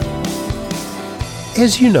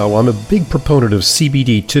As you know, I'm a big proponent of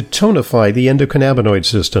CBD to tonify the endocannabinoid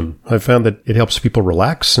system. I've found that it helps people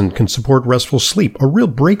relax and can support restful sleep, a real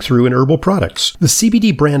breakthrough in herbal products. The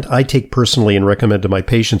CBD brand I take personally and recommend to my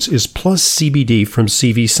patients is Plus CBD from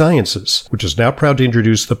CV Sciences, which is now proud to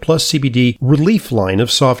introduce the Plus CBD Relief line of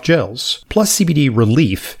soft gels. Plus CBD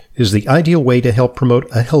Relief is the ideal way to help promote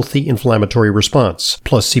a healthy inflammatory response.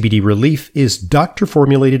 Plus CBD Relief is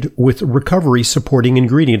doctor-formulated with recovery-supporting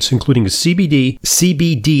ingredients, including CBD,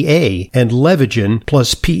 CBDA, and Levagen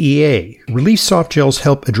plus PEA. Relief soft gels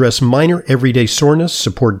help address minor everyday soreness,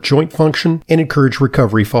 support joint function, and encourage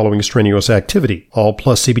recovery following strenuous activity. All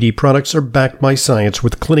Plus CBD products are backed by science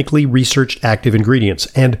with clinically researched active ingredients,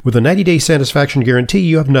 and with a 90-day satisfaction guarantee,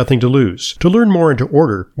 you have nothing to lose. To learn more and to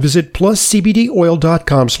order, visit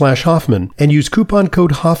pluscbdoil.com/Hoffman and use coupon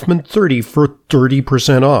code Hoffman30 for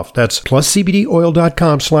 30% off. That's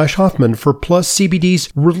pluscbdoil.com/Hoffman for Plus CBD's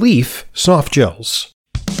Relief soft gels.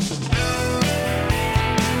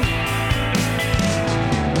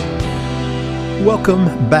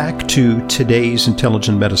 Welcome back to today's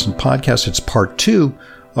Intelligent Medicine Podcast. It's part 2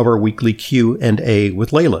 of our weekly Q&A with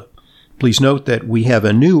Leyla. Please note that we have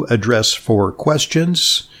a new address for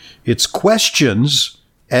questions. It's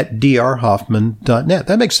questions@drhoffman.net.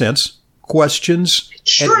 That makes sense. Questions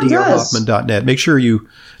sure at drhoffman.net. Make sure you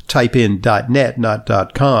type in .net, not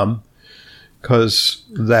 .com, because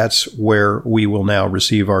that's where we will now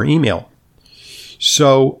receive our email.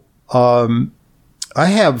 So I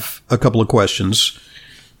have a couple of questions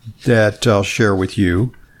that I'll share with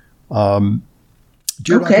you. Dear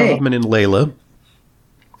Dr. Hoffman and Leyla,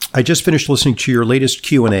 I just finished listening to your latest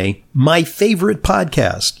Q&A, my favorite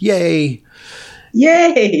podcast. Yay!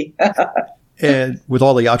 Yay! And with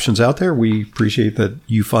all the options out there, we appreciate that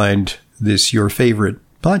you find this your favorite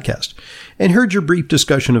podcast. And heard your brief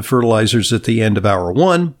discussion of fertilizers at the end of hour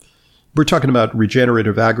 1. We're talking about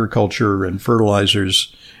regenerative agriculture and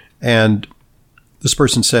fertilizers. And this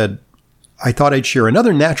person said, I thought I'd share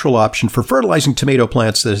another natural option for fertilizing tomato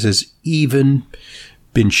plants that has even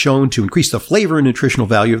been shown to increase the flavor and nutritional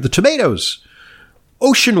value of the tomatoes.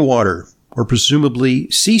 Ocean water, or presumably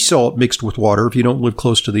sea salt mixed with water if you don't live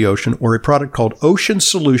close to the ocean, or a product called Ocean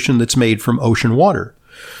Solution that's made from ocean water.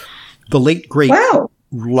 The late, great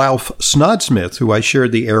Ralph Snodsmith, who I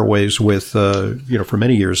shared the airwaves with for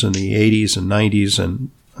many years in the 80s and 90s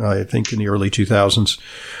and I think in the early 2000s,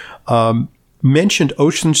 mentioned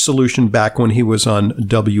Ocean Solution back when he was on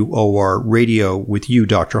WOR radio with you,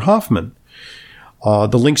 Dr. Hoffman.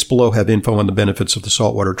 The links below have info on the benefits of the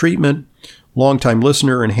saltwater treatment. Longtime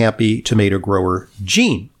listener and happy tomato grower,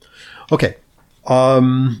 Gene. Okay.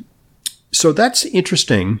 So that's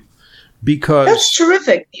interesting because... That's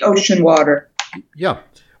terrific, the ocean water. Yeah.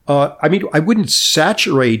 I wouldn't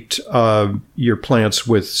saturate your plants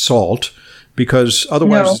with salt because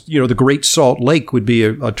otherwise, the Great Salt Lake would be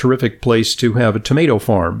a terrific place to have a tomato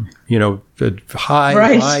farm.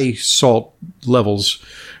 High salt levels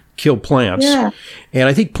kill plants. Yeah. And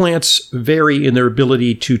I think plants vary in their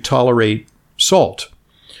ability to tolerate salt.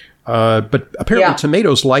 But apparently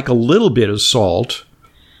tomatoes like a little bit of salt.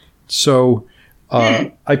 So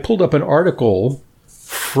I pulled up an article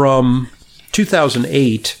from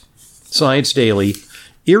 2008, Science Daily.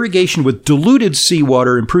 Irrigation with diluted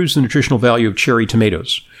seawater improves the nutritional value of cherry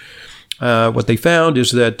tomatoes. What they found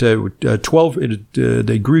is that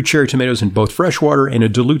they grew cherry tomatoes in both freshwater and a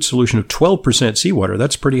dilute solution of 12% seawater.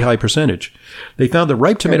 That's a pretty high percentage. They found that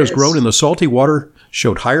ripe tomatoes grown in the salty water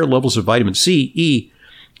showed higher levels of vitamin C, E,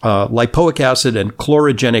 lipoic acid, and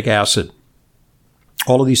chlorogenic acid.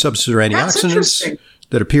 All of these substances are antioxidants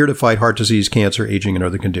that appear to fight heart disease, cancer, aging, and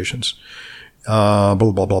other conditions. Blah,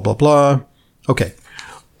 blah, blah, blah, blah. Okay.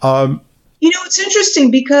 It's interesting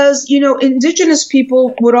because, indigenous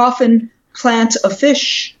people would often plant a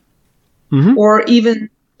fish or even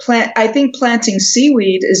planting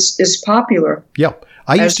seaweed is popular. Yeah.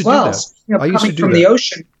 I used to do that. I used to do from that. The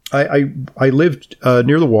ocean. I lived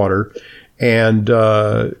near the water, and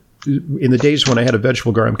in the days when I had a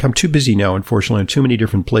vegetable garden, I'm too busy now, unfortunately. I'm too many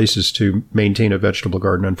different places to maintain a vegetable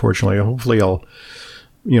garden, unfortunately. Hopefully I'll,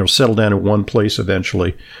 settle down in one place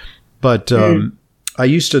eventually. But I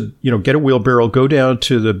used to, get a wheelbarrow, go down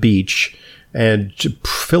to the beach, and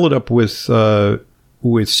fill it up with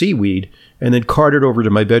seaweed, and then cart it over to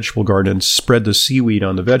my vegetable garden and spread the seaweed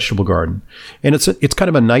on the vegetable garden. And it's kind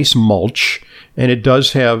of a nice mulch, and it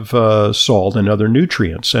does have salt and other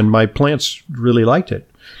nutrients, and my plants really liked it.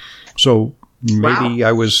 So maybe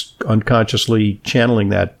I was unconsciously channeling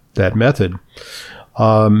that method.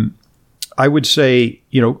 I would say,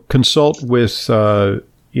 consult with,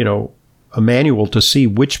 a manual to see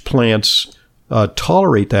which plants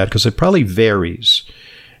tolerate that because it probably varies.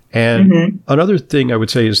 And another thing I would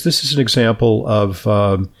say is this is an example of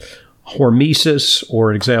hormesis, or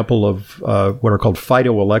an example of what are called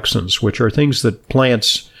phytoalexins, which are things that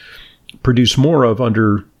plants produce more of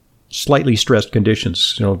under slightly stressed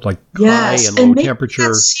conditions, like high and low temperature.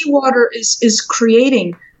 That seawater is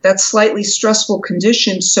creating that slightly stressful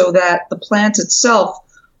condition so that the plant itself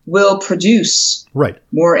will produce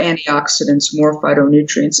more antioxidants, more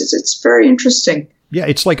phytonutrients. It's very interesting. Yeah,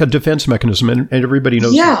 it's like a defense mechanism, and everybody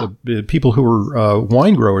knows that the people who are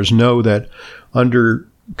wine growers know that under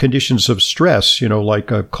conditions of stress, like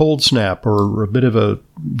a cold snap or a bit of a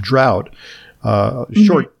drought,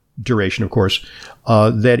 short duration, of course,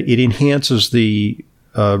 that it enhances the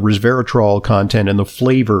resveratrol content and the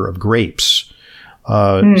flavor of grapes.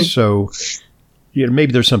 So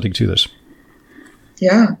maybe there's something to this.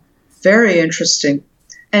 Yeah, very interesting.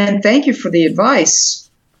 And thank you for the advice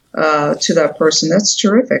to that person. That's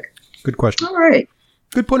terrific. Good question. All right.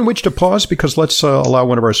 Good point in which to pause, because let's allow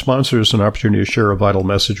one of our sponsors an opportunity to share a vital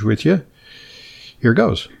message with you. Here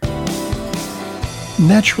goes.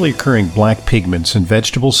 Naturally occurring black pigments in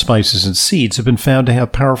vegetables, spices, and seeds have been found to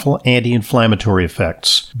have powerful anti-inflammatory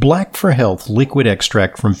effects. Black for Health liquid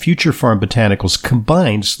extract from Future Farm Botanicals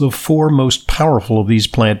combines the four most powerful of these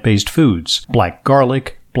plant-based foods: black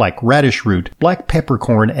garlic, black radish root, black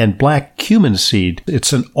peppercorn, and black cumin seed.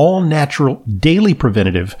 It's an all-natural daily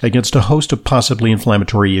preventative against a host of possibly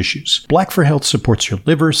inflammatory issues. Black for Health supports your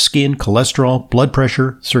liver, skin, cholesterol, blood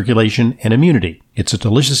pressure, circulation, and immunity. It's a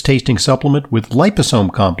delicious tasting supplement with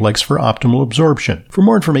liposome complex for optimal absorption. For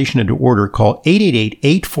more information and to order, call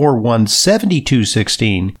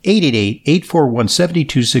 888-841-7216,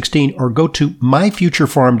 888-841-7216, or go to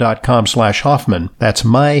myfuturefarm.com/Hoffman. That's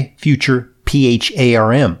myfuture,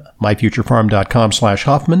 PHARM,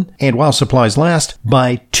 myfuturefarm.com/Hoffman. And while supplies last,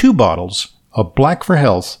 buy 2 bottles of Black for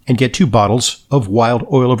Health and get 2 bottles of wild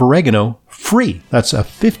oil of oregano free. That's a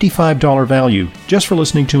 $55 value just for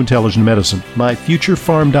listening to Intelligent Medicine.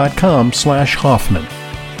 myfuturefarm.com/Hoffman.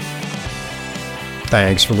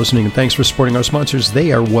 Thanks for listening, and thanks for supporting our sponsors.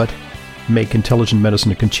 They are what make Intelligent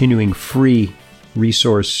Medicine a continuing free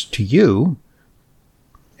resource to you.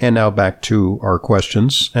 And now back to our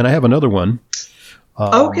questions. And I have another one.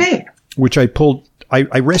 Okay. Which I pulled.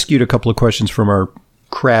 I rescued a couple of questions from our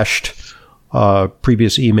crashed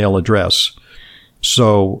previous email address.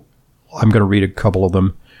 So I'm going to read a couple of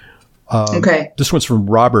them. Okay. This one's from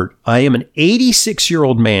Robert. I am an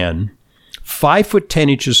 86-year-old man, 5 foot 10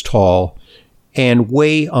 inches tall, and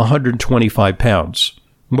weigh 125 pounds.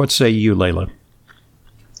 What say you, Leyla?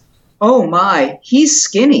 Oh, my. He's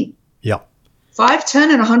skinny. Yeah. 5'10"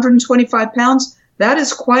 and 125 pounds. That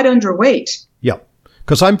is quite underweight. Yeah.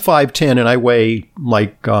 Because I'm 5'10" and I weigh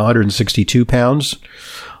like 162 pounds.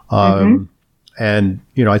 And,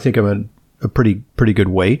 I think I'm a pretty good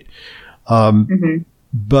weight.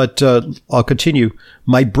 But I'll continue.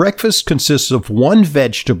 My breakfast consists of 1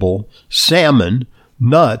 vegetable, salmon,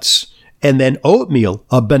 nuts, and then oatmeal,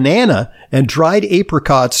 a banana, and dried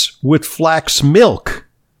apricots with flax milk.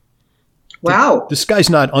 Wow. This guy's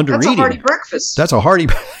not under eating. That's a hearty breakfast. That's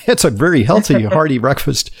a very healthy, hearty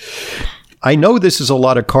breakfast. I know this is a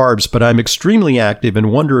lot of carbs, but I'm extremely active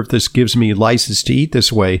and wonder if this gives me license to eat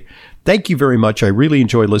this way. Thank you very much. I really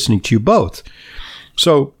enjoy listening to you both.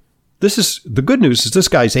 So this is the good news is this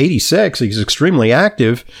guy's 86. He's extremely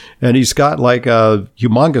active and he's got like a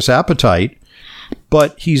humongous appetite,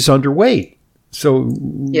 but he's underweight. So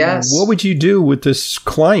yes. What would you do with this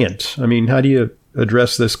client? I mean, how do you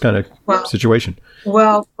address this kind of situation?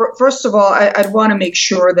 Well, first of all, I'd want to make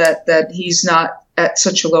sure that he's not at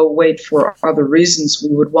such a low weight for other reasons.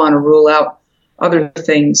 We would want to rule out other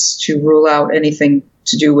things, to rule out anything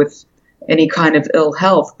to do with any kind of ill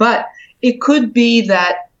health. But it could be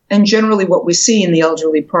that, and generally what we see in the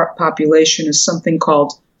elderly population is something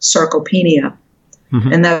called sarcopenia,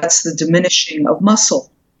 and that's the diminishing of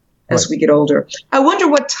muscle as we get older. I wonder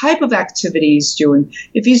what type of activity he's doing.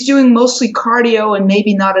 If he's doing mostly cardio and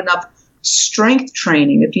maybe not enough strength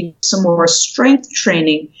training, if he does some more strength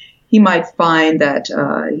training, he might find that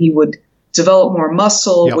he would develop more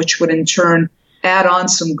muscle, which would in turn add on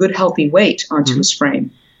some good healthy weight onto his frame.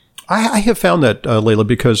 I have found that, Leyla,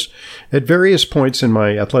 because at various points in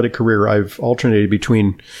my athletic career, I've alternated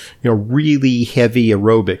between, really heavy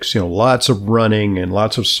aerobics, lots of running and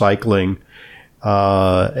lots of cycling,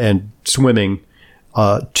 and swimming,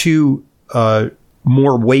 to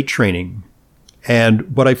more weight training.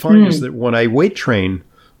 And what I find is that when I weight train,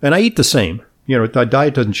 and I eat the same, the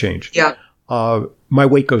diet doesn't change. Yeah. My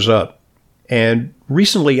weight goes up. And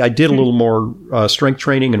recently I did a little more strength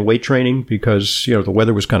training and weight training because, the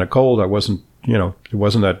weather was kind of cold. I wasn't it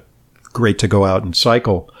wasn't that great to go out and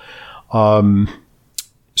cycle.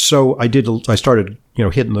 So I started,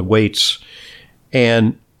 hitting the weights,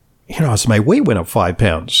 and, as my weight went up 5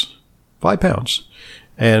 pounds,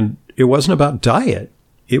 and it wasn't about diet.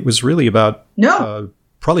 It was really about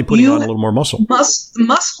probably putting on a little more muscle.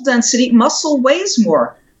 Muscle density, muscle weighs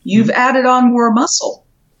more. You've added on more muscle,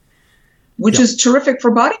 which is terrific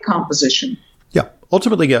for body composition. Yeah.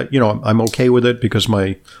 Ultimately, I'm okay with it because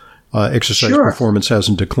my exercise performance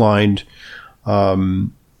hasn't declined.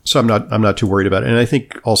 So I'm not too worried about it. And I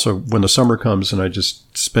think also when the summer comes and I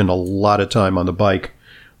just spend a lot of time on the bike,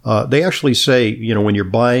 they actually say, when you're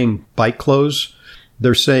buying bike clothes,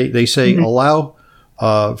 they say allow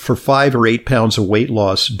for 5 or 8 pounds of weight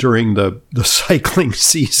loss during the cycling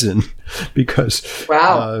season, because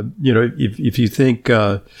if you think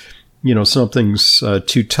something's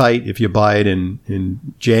too tight, if you buy it in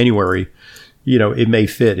January, it may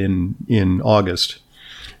fit in August.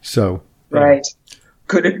 So right.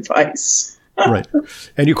 Good advice. Right.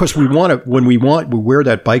 And of course, when we wear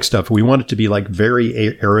that bike stuff, we want it to be like very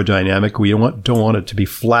aerodynamic. We don't want it to be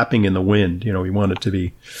flapping in the wind. We want it to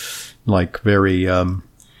be like very, like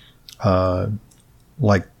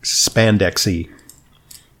spandexy.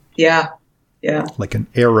 Yeah. Yeah. Like an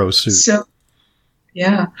aero suit. So,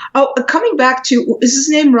 yeah. Oh, coming back to, is his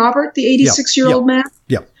name Robert, the 86-year-old man?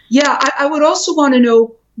 Yeah. Yeah. I would also want to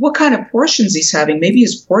know what kind of portions he's having. Maybe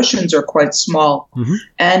his portions are quite small,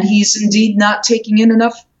 and he's indeed not taking in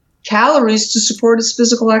enough calories to support his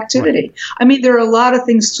physical activity. Right. I mean, there are a lot of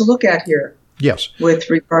things to look at here. Yes. With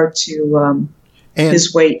regard to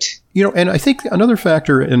his weight. And I think another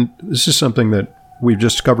factor, and this is something that we've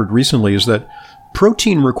just covered recently, is that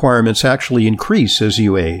protein requirements actually increase as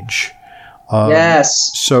you age.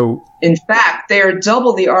 Yes. So, in fact, they are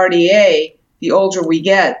double the RDA the older we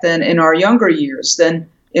get than in our younger years. Then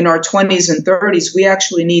in our 20s and 30s, we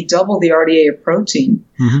actually need double the RDA of protein.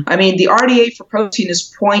 I mean, the RDA for protein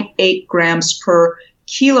is 0.8 grams per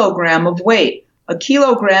kilogram of weight. A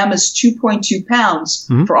kilogram is 2.2 pounds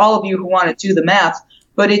for all of you who want to do the math.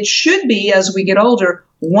 But it should be, as we get older,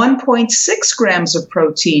 1.6 grams of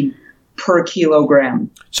protein per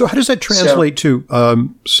kilogram. So how does that translate to,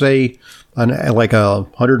 say, like a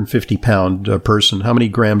 150-pound person? How many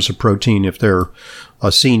grams of protein if they're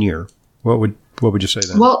a senior? What would you say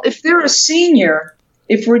then? Well, if they're a senior,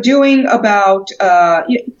 if we're doing about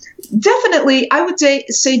definitely, I would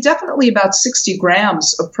say definitely about 60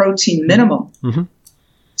 grams of protein minimum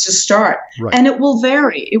to start. Right. And it will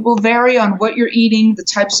vary. It will vary on what you're eating, the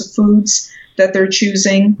types of foods that they're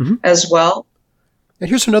choosing as well. And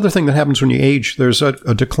here's another thing that happens when you age. There's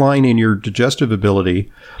a decline in your digestive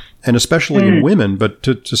ability, and especially in women, but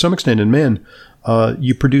to some extent in men,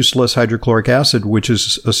 you produce less hydrochloric acid, which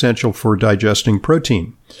is essential for digesting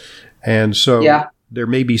protein. And so there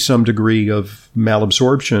may be some degree of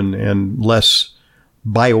malabsorption and less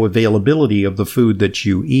bioavailability of the food that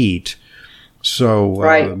you eat. So,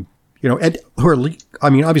 obviously,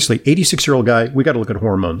 86-year-old guy, we got to look at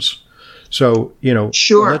hormones. So,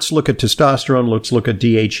 let's look at testosterone, let's look at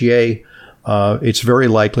DHEA. It's very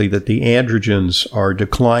likely that the androgens are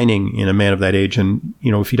declining in a man of that age. And,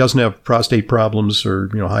 if he doesn't have prostate problems or,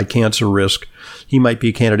 high cancer risk, he might be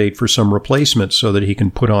a candidate for some replacement so that he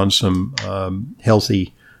can put on some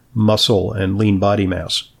healthy muscle and lean body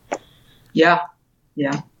mass. Yeah.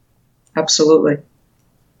 Yeah. Absolutely.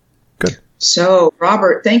 Good. So,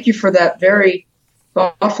 Robert, thank you for that very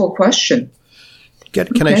thoughtful question.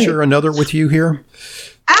 Can I share another with you here?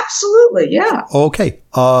 Absolutely, yeah. Okay.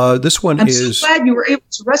 This one I'm so glad you were able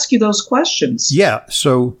to rescue those questions. Yeah.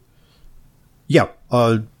 So,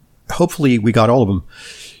 hopefully we got all of them.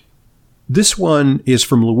 This one is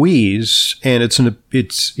from Louise, and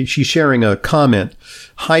she's sharing a comment.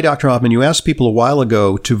 Hi, Dr. Hoffman. You asked people a while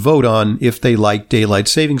ago to vote on if they like daylight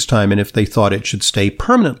savings time and if they thought it should stay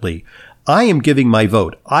permanently. I am giving my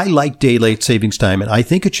vote. I like daylight savings time, and I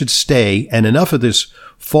think it should stay, and enough of this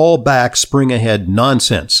fall back, spring ahead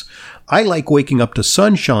nonsense. I like waking up to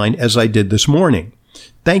sunshine as I did this morning.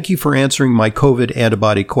 Thank you for answering my COVID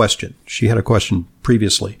antibody question. She had a question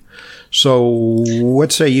previously. So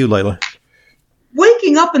what say you, Leyla?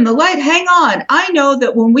 Waking up in the light, hang on. I know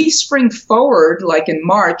that when we spring forward, like in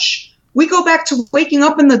March, we go back to waking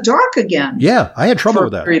up in the dark again. Yeah, I had trouble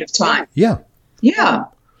with that. For a period of time. Yeah. Yeah.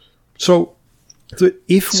 So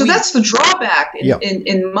that's the drawback,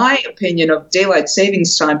 in my opinion, of daylight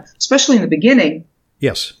savings time, especially in the beginning.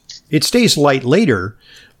 Yes. It stays light later.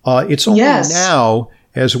 It's only now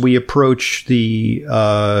as we approach the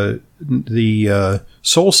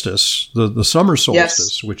solstice, the summer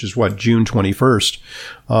solstice, which is what, June 21st,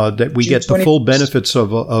 that we get the full benefits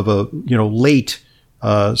of a late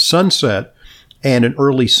sunset and an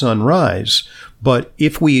early sunrise. But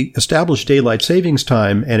if we establish daylight savings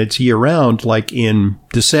time and it's year round, like in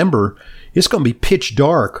December, it's going to be pitch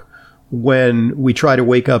dark when we try to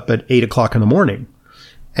wake up at 8 o'clock in the morning.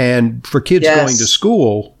 And for kids going to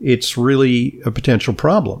school, it's really a potential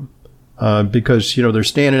problem because, they're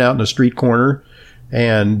standing out in a street corner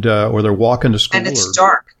and or they're walking to school. And it's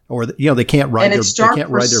dark. Or, they can't ride their bike. And it's dark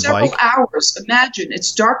for several hours. Imagine,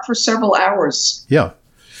 it's dark for several hours. Yeah.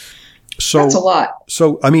 So that's a lot.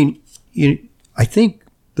 So, I mean, I think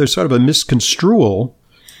there's sort of a misconstrual,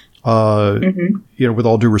 with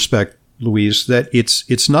all due respect, Louise, that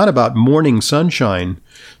it's not about morning sunshine.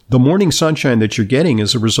 The morning sunshine that you're getting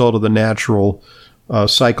is a result of the natural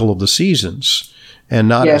cycle of the seasons and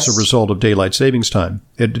not as a result of daylight savings time.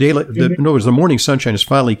 In other words, the morning sunshine is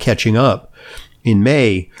finally catching up in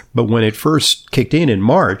May, but when it first kicked in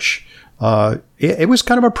March, it was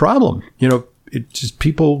kind of a problem. It just,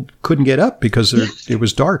 people couldn't get up because it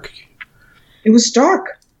was dark. It was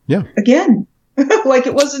dark. Yeah. Again. Like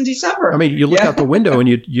it was in December. I mean, you look out the window and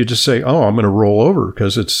you just say, "Oh, I'm going to roll over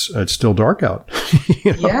because it's still dark out."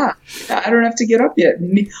 Yeah, I don't have to get up yet.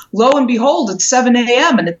 Lo and behold, it's 7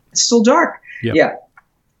 a.m. and it's still dark. Yeah.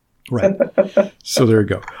 Right. So there you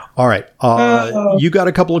go. All right. You got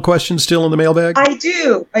a couple of questions still in the mailbag? I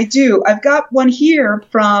do. I've got one here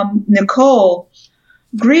from Nicole.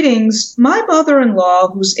 Greetings. My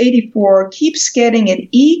mother-in-law, who's 84, keeps getting an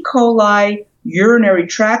E. coli urinary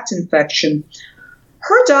tract infection.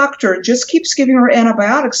 Her doctor just keeps giving her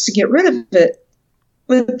antibiotics to get rid of it.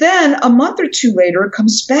 But then a month or two later, it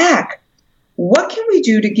comes back. What can we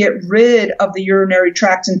do to get rid of the urinary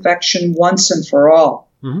tract infection once and for all?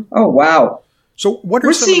 Mm-hmm. Oh, wow. So what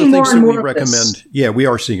are some of the things that we recommend? Yeah, we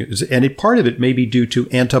are seeing it. And part of it may be due to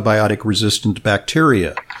antibiotic-resistant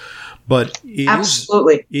bacteria. But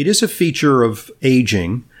it is a feature of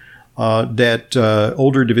aging that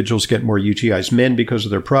older individuals get more UTIs. Men because of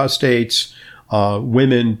their prostates,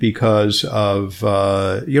 women because of,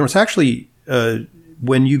 it's actually,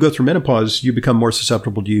 when you go through menopause, you become more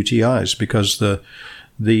susceptible to UTIs because the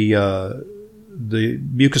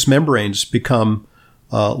mucous membranes become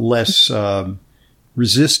less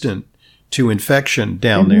resistant to infection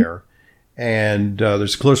down there. And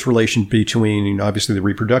there's a close relation between, obviously, the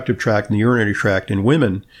reproductive tract and the urinary tract in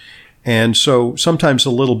women. And so sometimes a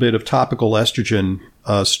little bit of topical estrogen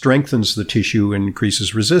strengthens the tissue and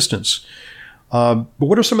increases resistance. But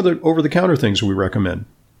what are some of the over-the-counter things we recommend?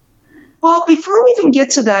 Well, before we even get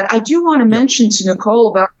to that, I do want to mention to Nicole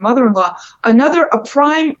about mother-in-law, a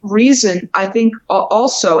prime reason, I think,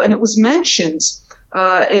 also, and it was mentioned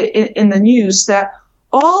in the news, that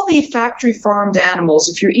all the factory farmed animals,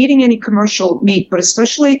 if you're eating any commercial meat, but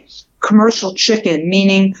especially commercial chicken,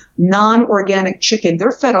 meaning non-organic chicken,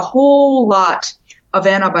 they're fed a whole lot of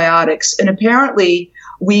antibiotics. And apparently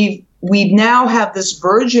we now have this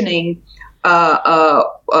burgeoning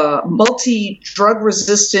multi-drug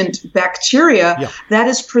resistant bacteria that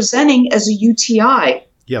is presenting as a UTI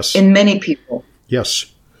in many people. Yes.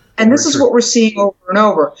 And this is what we're seeing over and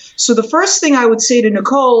over. So the first thing I would say to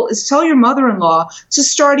Nicole is tell your mother-in-law to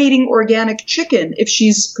start eating organic chicken if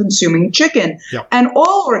she's consuming chicken and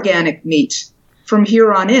all organic meat from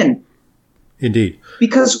here on in. Indeed.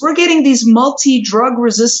 Because we're getting these multi-drug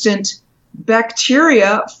resistant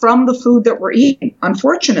bacteria from the food that we're eating,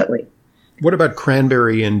 unfortunately. What about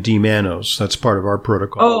cranberry and D-mannose? That's part of our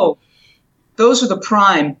protocol. Oh, those are the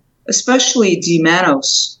prime, especially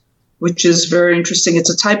D-mannose, which is very interesting. It's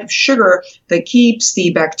a type of sugar that keeps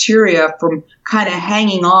the bacteria from kind of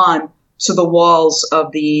hanging on to the walls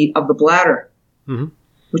of the bladder,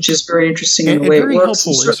 which is very interesting in the way it works. And very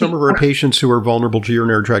helpful in some of our patients who are vulnerable to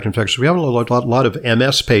urinary tract infections. We have a lot of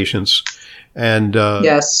MS patients, and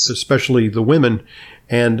especially the women,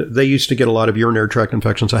 and they used to get a lot of urinary tract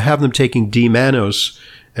infections. I have them taking D-mannose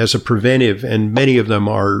as a preventive, and many of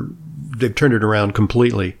them they've turned it around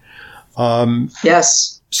completely.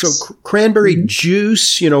 So cranberry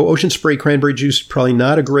juice, ocean spray cranberry juice, probably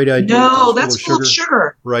not a great idea. No, that's full of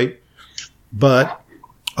sugar. Right. But,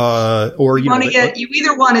 or, you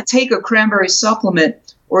either want to take a cranberry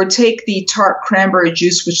supplement or take the tart cranberry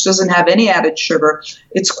juice, which doesn't have any added sugar.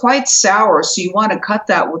 It's quite sour, so you want to cut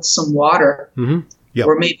that with some water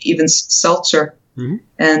or maybe even seltzer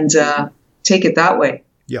and take it that way.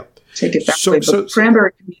 Yeah. Take it that way. But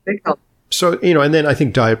cranberry can be a big help. So, and then I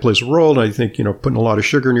think diet plays a role. And I think, putting a lot of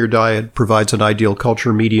sugar in your diet provides an ideal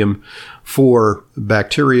culture medium for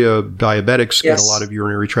bacteria. Diabetics get a lot of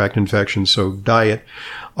urinary tract infections. So diet.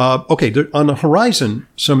 Okay. On the horizon,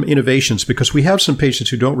 some innovations, because we have some patients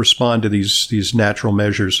who don't respond to these natural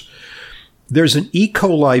measures. There's an E.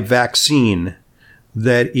 coli vaccine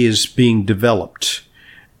that is being developed.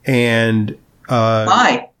 And,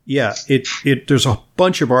 there's a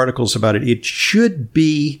bunch of articles about it. It should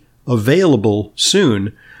be available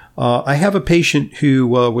soon. I have a patient who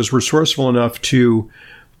was resourceful enough to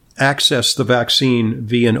access the vaccine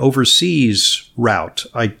via an overseas route.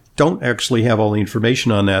 I don't actually have all the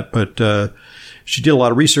information on that, but she did a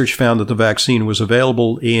lot of research, found that the vaccine was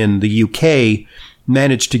available in the UK,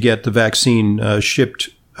 managed to get the vaccine shipped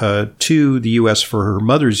to the US for her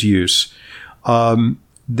mother's use.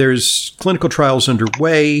 There's clinical trials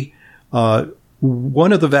underway.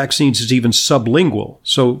 One of the vaccines is even sublingual.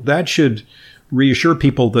 So that should reassure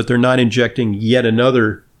people that they're not injecting yet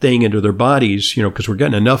another thing into their bodies, because we're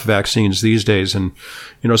getting enough vaccines these days. And,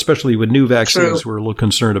 especially with new vaccines, we're a little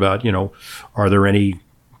concerned about, are there any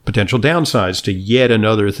potential downsides to yet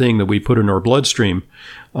another thing that we put in our bloodstream?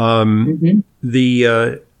 Apparently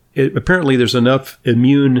there's enough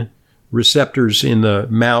immune receptors in the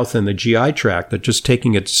mouth and the GI tract that just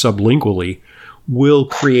taking it sublingually will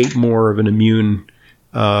create more of an immune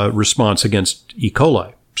response against E.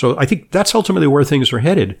 coli. So I think that's ultimately where things are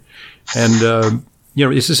headed. And,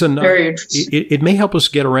 this is very interesting. It may help us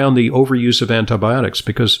get around the overuse of antibiotics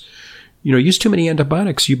because, use too many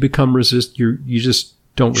antibiotics, you become you just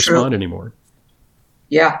don't respond anymore.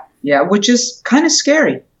 Yeah, which is kind of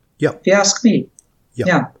scary. Yeah. If you ask me. Yep.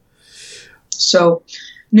 Yeah. So,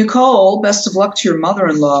 Nicole, best of luck to your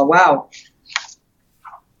mother-in-law. Wow.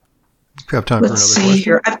 We have time Let's for another see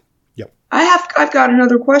question. Here. I've got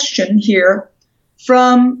another question here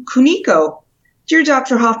from Kuniko. Dear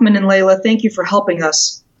Dr. Hoffman and Leyla, thank you for helping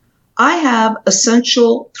us. I have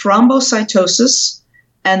essential thrombocytosis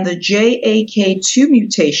and the JAK2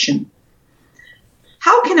 mutation.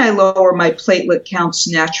 How can I lower my platelet counts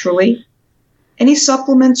naturally? Any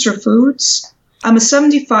supplements or foods? I'm a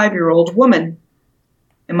 75-year-old woman,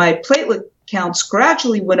 and my platelet counts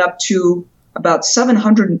gradually went up to about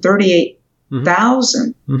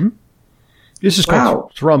 738,000. Mm-hmm. This is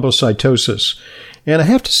called thrombocytosis. And I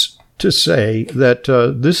have to say that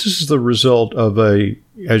this is the result of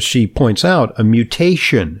as she points out, a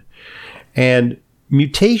mutation. And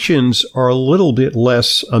mutations are a little bit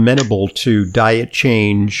less amenable to diet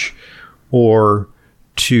change or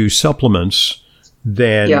to supplements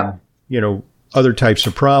than, other types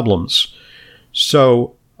of problems.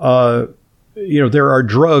 So, there are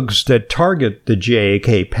drugs that target the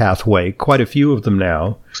JAK pathway, quite a few of them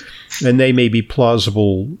now, and they may be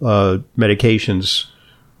plausible medications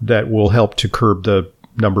that will help to curb the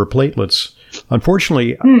number of platelets.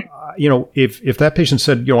 Unfortunately, if that patient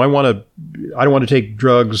said, I don't want to take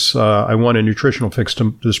drugs, I want a nutritional fix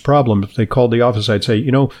to this problem, if they called the office, I'd say,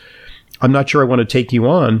 I'm not sure I want to take you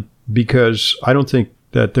on because I don't think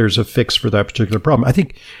that there's a fix for that particular problem. I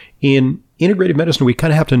think in integrative medicine, we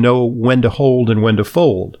kind of have to know when to hold and when to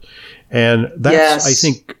fold. And that's, I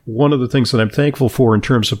think, one of the things that I'm thankful for in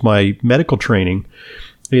terms of my medical training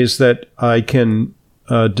is that I can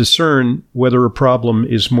discern whether a problem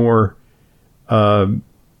is more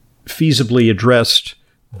feasibly addressed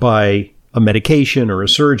by a medication or a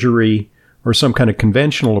surgery or some kind of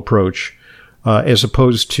conventional approach, as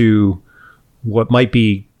opposed to what might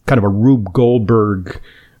be kind of a Rube Goldberg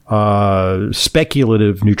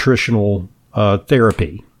speculative nutritional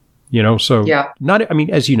therapy.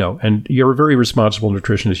 As you know, and you're a very responsible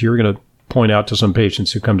nutritionist, you're going to point out to some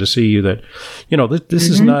patients who come to see you that, this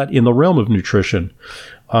is not in the realm of nutrition.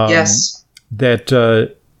 Yes. That,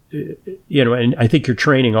 and I think your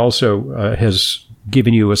training also has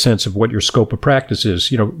given you a sense of what your scope of practice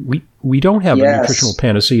is. We don't have a nutritional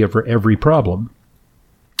panacea for every problem.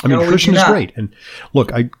 Nutrition is great. And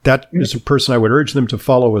look, that is a person I would urge them to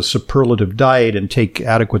follow a superlative diet and take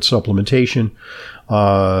adequate supplementation.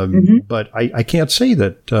 But I can't say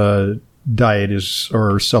that diet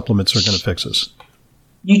or supplements are going to fix us.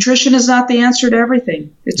 Nutrition is not the answer to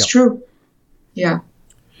everything. It's true. Yeah.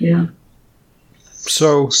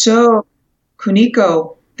 So,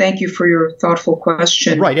 Kuniko, thank you for your thoughtful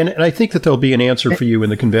question. Right. And I think that there'll be an answer for you in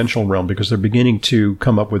the conventional realm because they're beginning to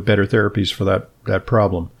come up with better therapies for that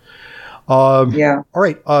problem. All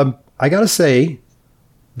right. I got to say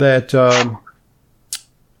that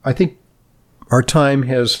I think our time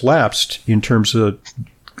has lapsed in terms of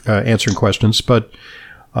answering questions, but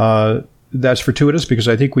that's fortuitous because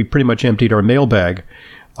I think we pretty much emptied our mailbag.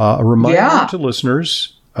 A reminder to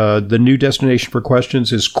listeners, The new destination for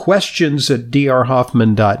questions is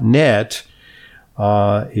questions@drhoffman.net.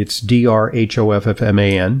 It's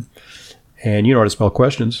DRHOFFMAN. And you know how to spell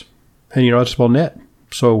questions. And you know how to spell net.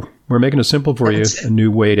 So we're making it simple for you, a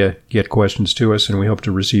new way to get questions to us, and we hope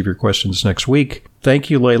to receive your questions next week. Thank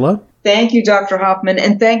you, Leyla. Thank you, Dr. Hoffman,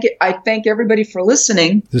 and I thank everybody for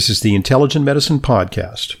listening. This is the Intelligent Medicine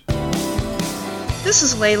Podcast. This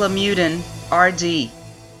is Leyla Mudin, RD.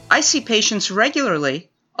 I see patients regularly,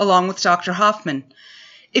 along with Dr. Hoffman.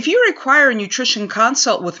 If you require a nutrition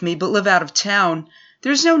consult with me but live out of town,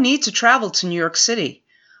 there's no need to travel to New York City.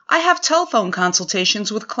 I have telephone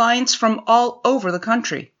consultations with clients from all over the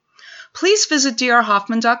country. Please visit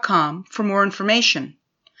drhoffman.com for more information.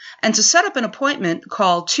 And to set up an appointment,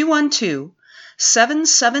 call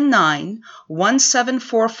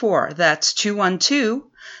 212-779-1744. That's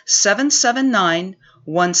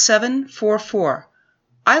 212-779-1744.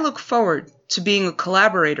 I look forward to being a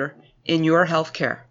collaborator in your healthcare.